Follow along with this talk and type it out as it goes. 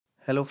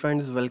Hello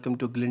friends, welcome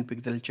to Glint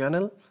Pixel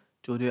channel.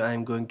 Today I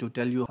am going to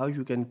tell you how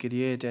you can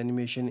create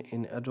animation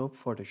in Adobe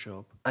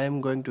Photoshop. I am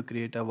going to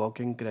create a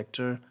walking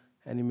character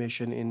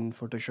animation in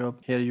Photoshop.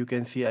 Here you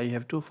can see I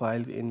have two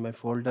files in my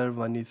folder.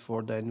 One is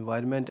for the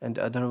environment and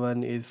other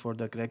one is for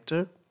the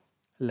character.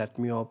 Let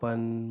me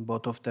open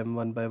both of them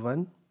one by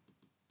one.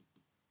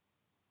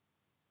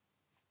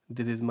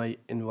 This is my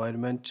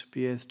environment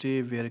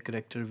PSD where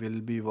character will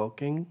be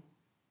walking.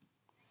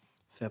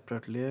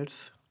 Separate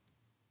layers.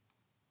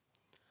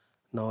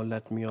 Now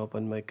let me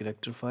open my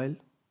character file.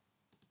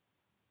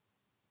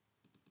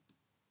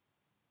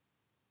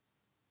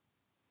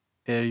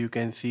 Here you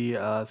can see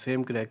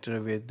same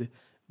character with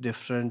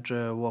different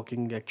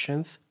walking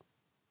actions.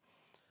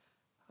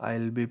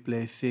 I'll be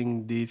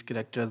placing these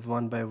characters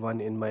one by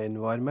one in my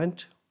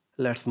environment.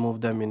 Let's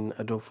move them in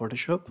Adobe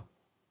Photoshop.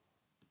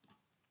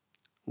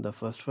 The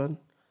first one,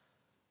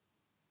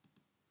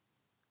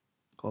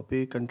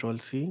 copy, Ctrl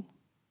C,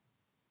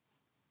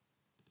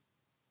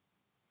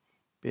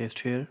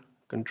 paste here,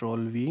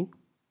 Ctrl V.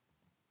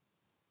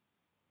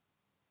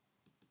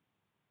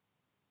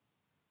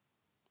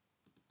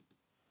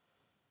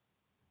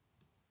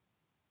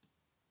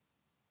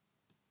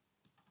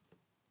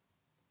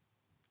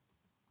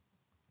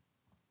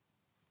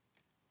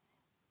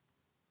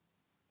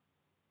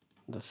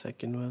 The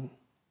second one,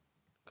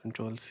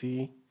 Ctrl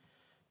C,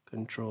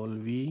 Ctrl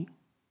V.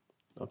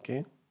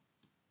 Okay.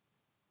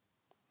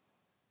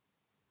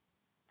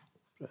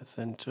 Press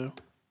enter.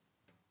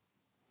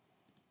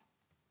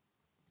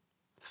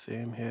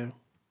 Same here.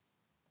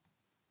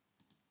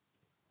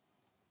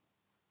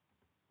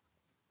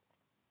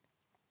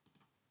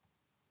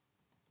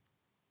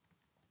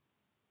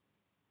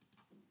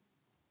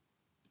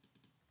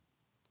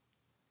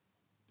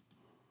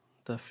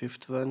 The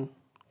fifth one,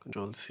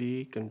 Ctrl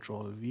C,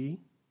 Ctrl V.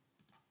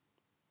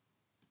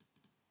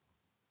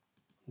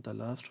 The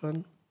last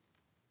one,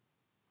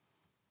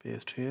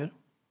 paste here.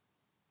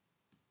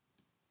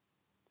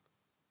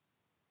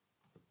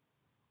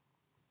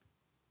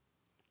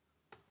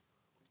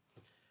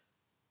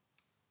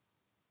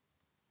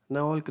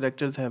 Now all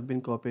characters have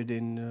been copied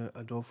in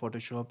Adobe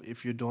Photoshop.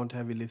 If you don't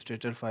have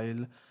Illustrator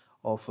file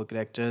of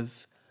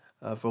characters,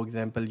 for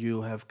example,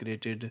 you have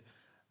created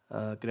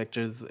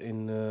characters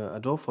in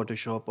Adobe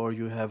Photoshop, or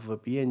you have a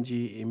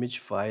PNG image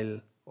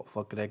file of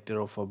a character,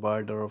 of a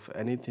bird, or of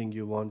anything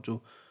you want to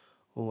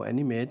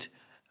animate,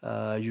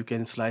 you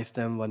can slice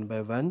them one by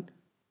one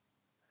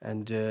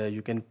and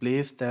you can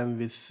place them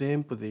with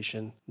same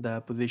position.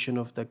 The position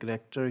of the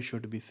character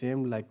should be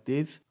same like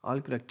this. All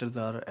characters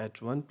are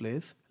at one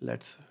place.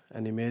 Let's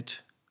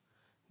animate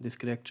this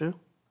character.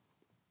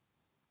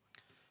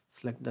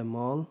 Select them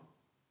all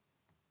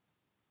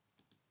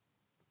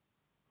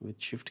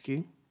with Shift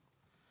key.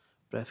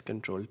 Press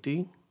Ctrl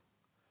T.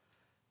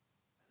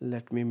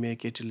 Let me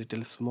make it a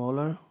little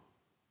smaller.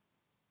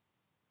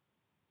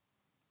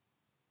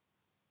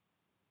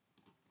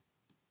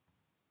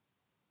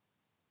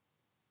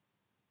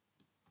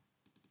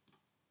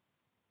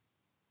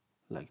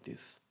 Like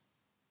this.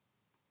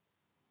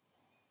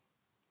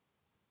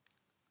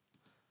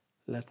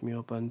 Let me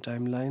open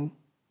timeline.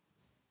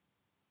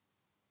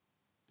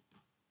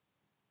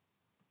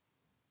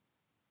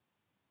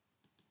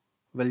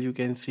 Well, you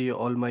can see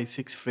all my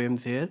 6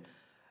 frames here.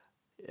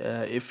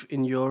 If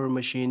in your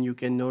machine you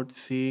cannot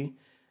see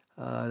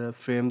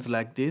frames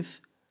like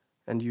this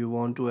and you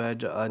want to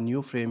add a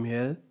new frame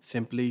here,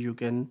 simply you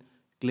can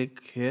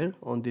click here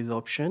on this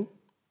option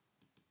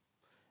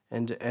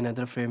and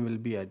another frame will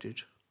be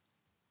added.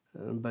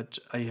 But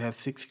I have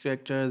 6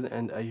 characters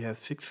and I have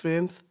 6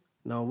 frames.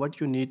 Now what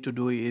you need to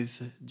do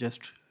is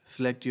just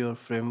select your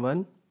frame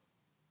 1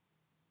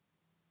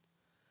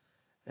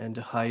 and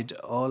hide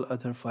all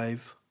other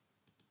 5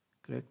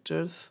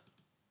 characters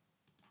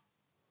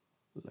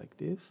like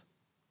this.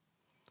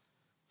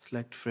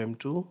 Select frame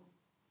 2,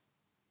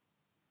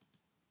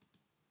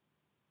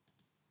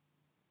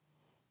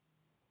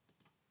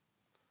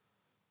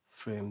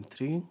 frame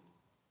 3,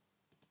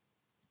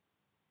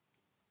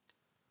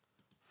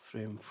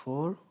 frame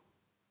 4,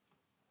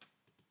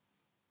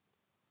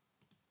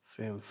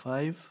 frame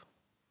 5,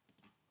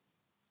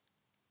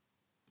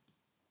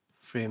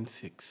 frame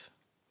 6.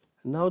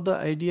 Now the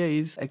idea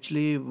is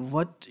actually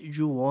what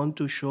you want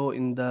to show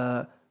in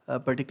the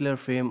particular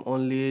frame,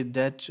 only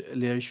that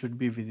layer should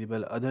be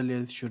visible, other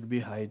layers should be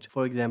hide.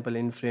 For example,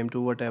 in frame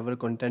 2, whatever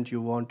content you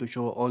want to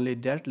show, only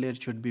that layer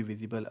should be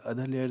visible,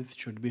 other layers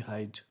should be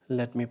hide.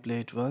 Let me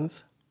play it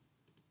once.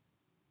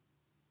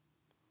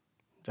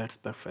 That's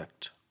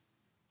perfect.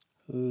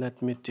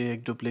 Let me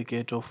take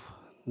duplicate of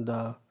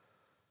the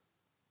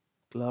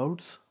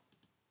clouds.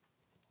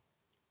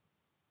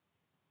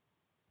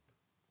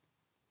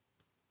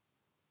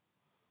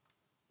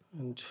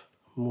 And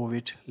move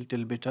it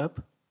little bit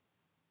up.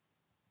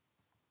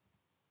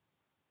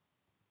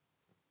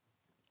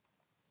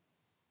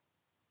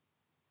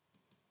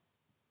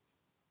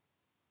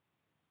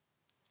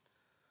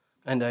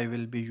 And I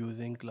will be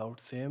using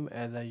cloud same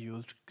as I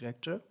used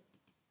character.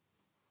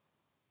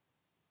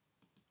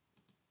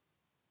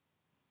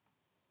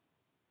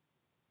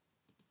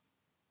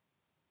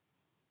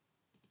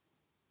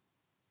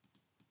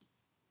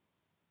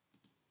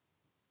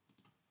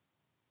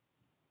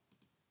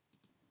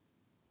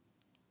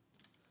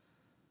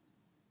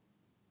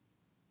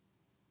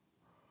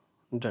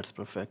 That's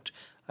perfect.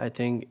 I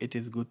think it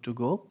is good to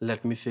go.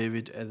 Let me save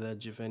it as a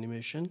GIF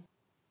animation.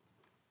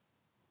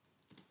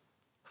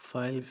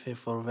 File, save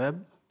for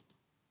web,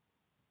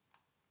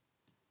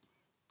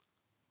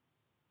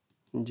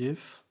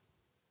 GIF,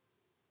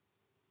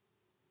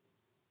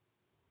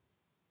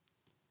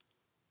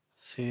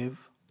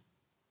 save,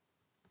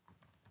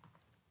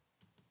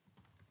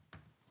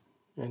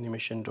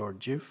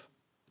 animation.gif,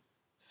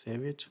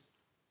 save it.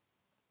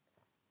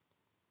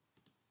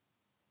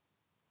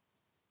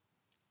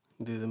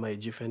 This is my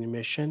GIF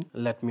animation.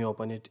 Let me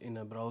open it in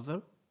a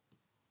browser.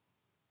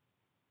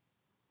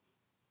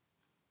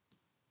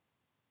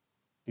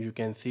 You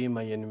can see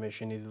my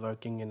animation is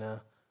working in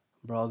a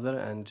browser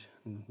and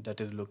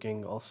that is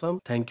looking awesome.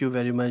 Thank you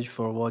very much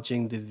for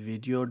watching this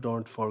video.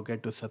 Don't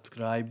forget to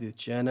subscribe this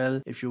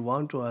channel. If you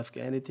want to ask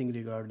anything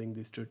regarding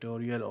this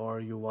tutorial, or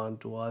you want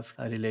to ask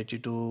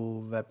related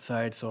to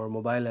websites or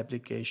mobile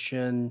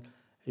application,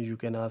 you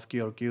can ask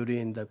your query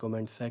in the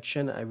comment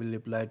section. I will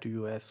reply to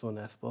you as soon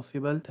as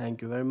possible.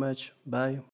 Thank you very much. Bye.